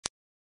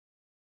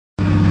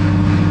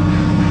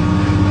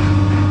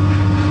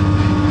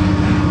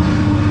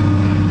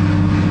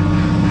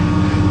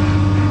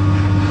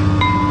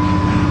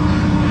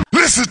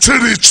to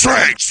this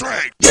track.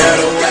 Girl,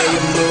 the way you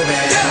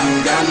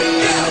moving got me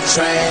in a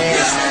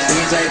trance.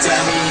 DJ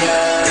turn me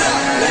up,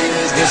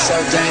 ladies get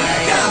your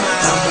jam.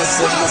 I'ma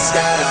sip my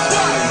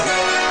Moscato,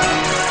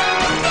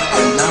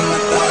 and I'ma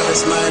throw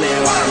this money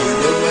while you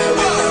do it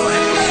with no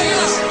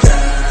hands.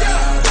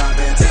 Girl, drop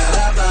it to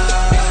the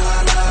floor.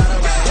 I love the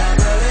way you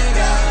really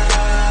go.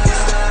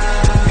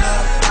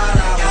 All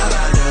I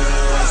wanna do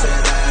is sit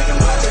back and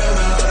watch you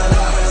move and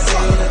love and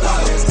see the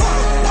darkest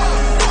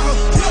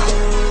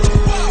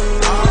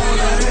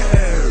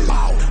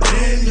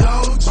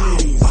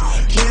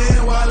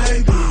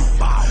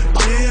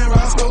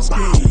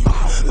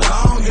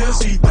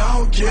she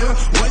don't care.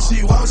 When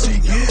she walks, she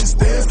gets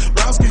stares.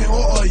 Brown skin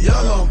or a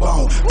yellow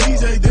bone.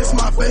 DJ, this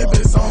my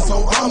favorite song,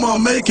 so I'ma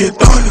make it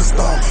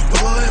thunderstorm.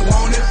 Blood,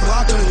 want it,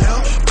 block of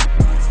hell.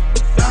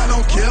 I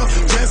don't care.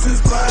 Dresses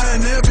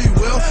flying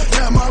everywhere.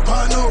 Got my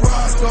partner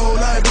Roscoe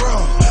like, bro,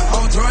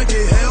 I'm drunk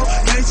as hell.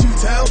 Can't you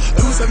tell?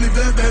 Do 70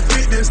 bins that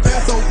fit this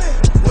stat so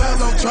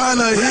well. I'm trying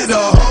to hit the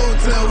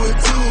hotel with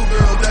two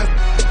girls that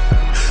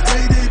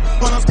hey, they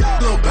when I'm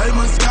little baby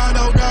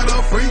Moscato got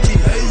a freaky.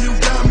 Hey, you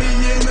got me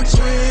in the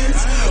trends.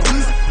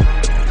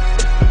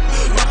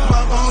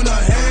 Up on the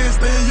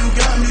handstand, you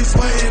got me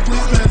swaying.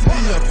 Please pass me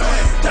a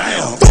bag.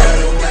 Damn. Girl,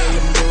 the way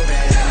you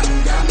moving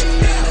got me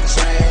in a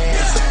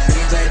trance.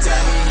 DJ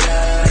turn me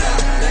up,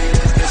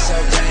 ladies get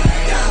your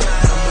jam.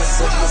 I'ma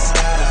sip my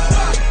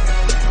Moscato,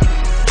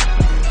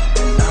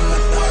 and I'ma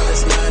throw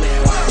this money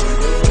while you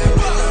do it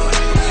with no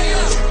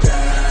hands.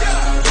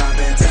 Girl, drop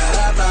it to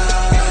the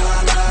floor.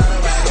 I love the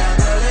way you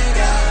really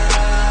go.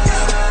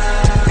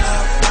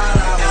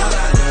 All I wanna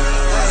do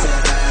is sit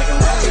back and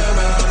watch you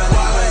move and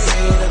love and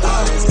see the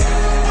darkest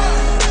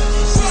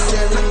She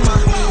said, look my,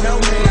 no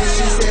hands.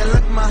 She said,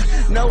 look my,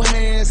 no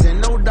hands. And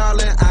no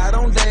darling, I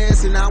don't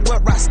dance. And I'm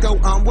with Roscoe,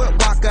 I'm with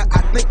Walker.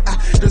 I think I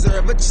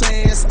deserve a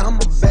chance. I'm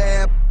a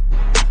bad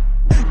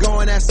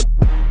going as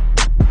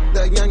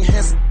the young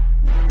hands.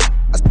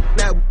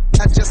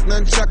 I just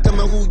nunchuck them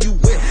and who you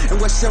with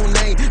and what's your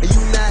name. And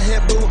you not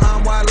here, boo,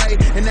 I'm Wale.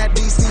 And that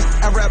DC,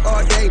 I rap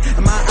all day.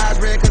 And my eyes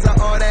red cause I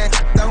all that.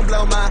 Don't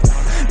blow my,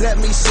 let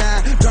me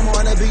shine. Drum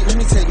on the beat, let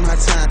me take my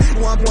time.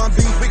 One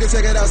beat, we can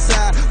check it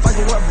outside. Fight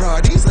for what, bro?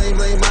 These lame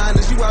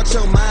minders. You out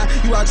your mind,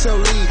 you out your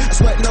league. I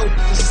sweat no,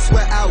 just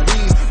sweat out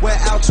weeds. Wear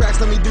out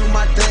tracks, let me do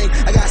my thing.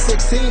 I got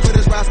 16 for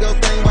this Roscoe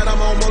thing, but I'm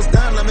almost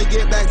done. Let me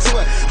get back to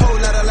it. Whole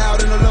lot of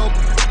loud and a low.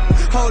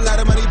 Whole lot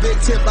of money, big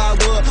tip I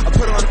would. I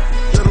put on a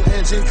little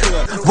engine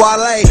could.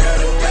 Wale. Girl,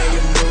 the way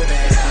you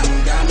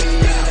moving got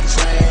me in a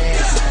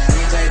trance.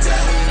 DJ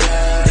turn me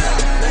up,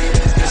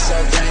 ladies get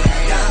your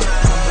jam.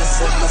 I'ma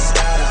sip my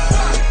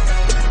Moscato,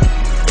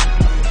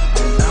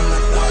 and I'ma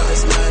throw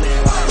this money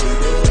while you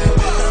do it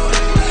with no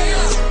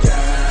hands.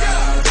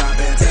 Girl, drop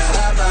it to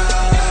the floor.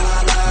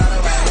 I love the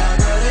way you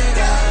really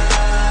go.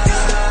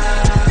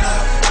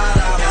 All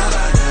I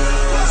wanna do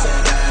is sit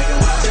back and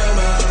watch you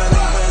move and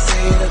love and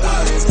see the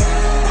darkest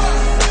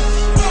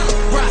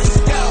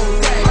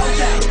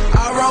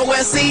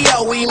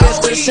R-O-S-E-O, we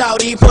Mr.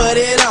 Shawty, put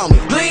it on me,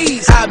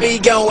 please. I be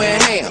going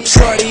ham,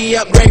 shorty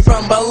upgrade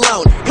from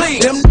bologna,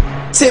 please. Them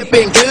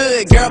tipping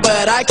good, girl,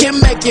 but I can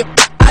make it.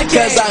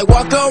 Cause I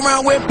walk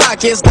around with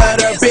pockets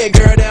that are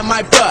bigger than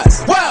my butt.